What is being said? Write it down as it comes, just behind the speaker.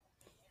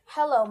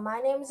Hello, my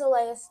name is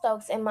Alea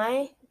Stokes, and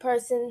my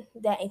person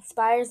that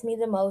inspires me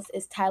the most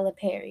is Tyler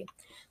Perry.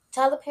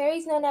 Tyler Perry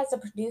is known as a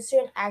producer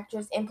and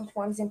actress and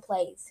performs in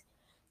plays.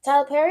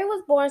 Tyler Perry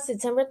was born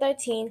September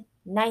 13,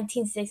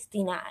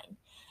 1969,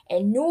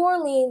 in New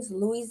Orleans,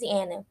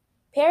 Louisiana.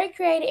 Perry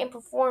created and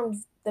performed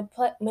the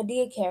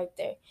Medea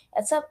character,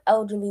 a tough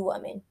elderly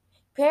woman.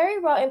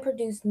 Perry wrote and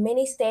produced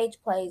many stage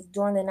plays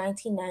during the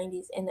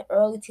 1990s and the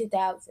early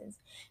 2000s.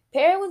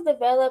 Perry was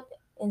developed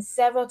in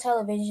several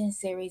television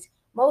series,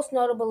 most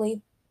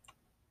notably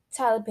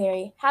Tyler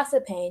Perry, House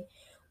of Pain,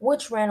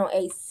 which ran on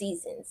 8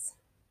 seasons.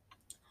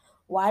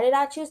 Why did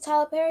I choose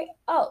Tyler Perry?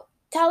 Oh,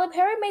 Tyler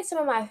Perry made some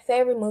of my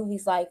favorite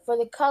movies like For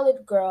the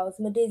Colored Girls,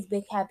 Medea's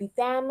Big Happy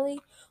Family,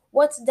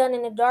 What's Done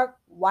in the Dark,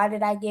 Why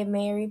Did I Get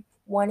Married,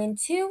 1 and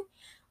 2,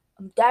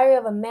 Diary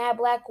of a Mad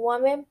Black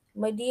Woman,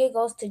 Medea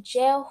Goes to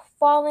Jail,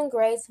 Fallen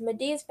Grace,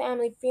 Medea's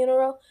Family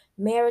Funeral,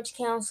 Marriage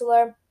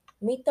Counselor,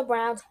 Meet the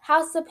Browns,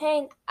 House of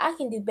Pain, I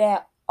Can Do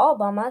Bad All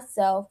by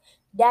Myself,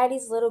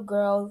 Daddy's Little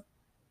Girl,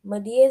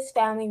 Medea's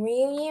Family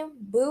Reunion,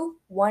 Boo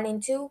 1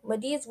 and 2,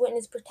 Medea's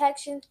Witness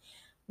Protection,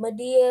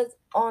 Medea's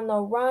on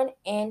the Run,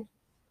 and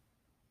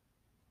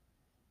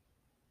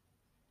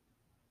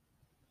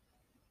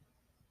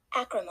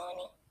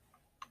Acrimony.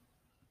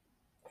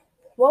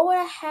 What would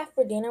I have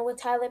for dinner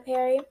with Tyler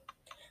Perry?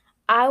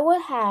 I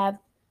would have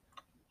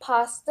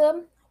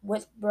pasta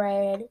with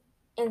bread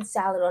and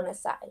salad on the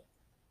side.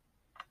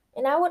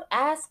 And I would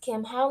ask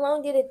him, how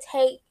long did it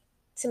take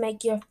to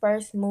make your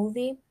first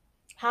movie?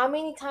 How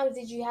many times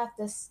did you have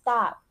to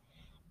stop?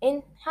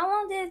 And how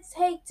long did it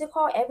take to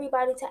call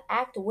everybody to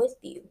act with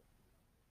you?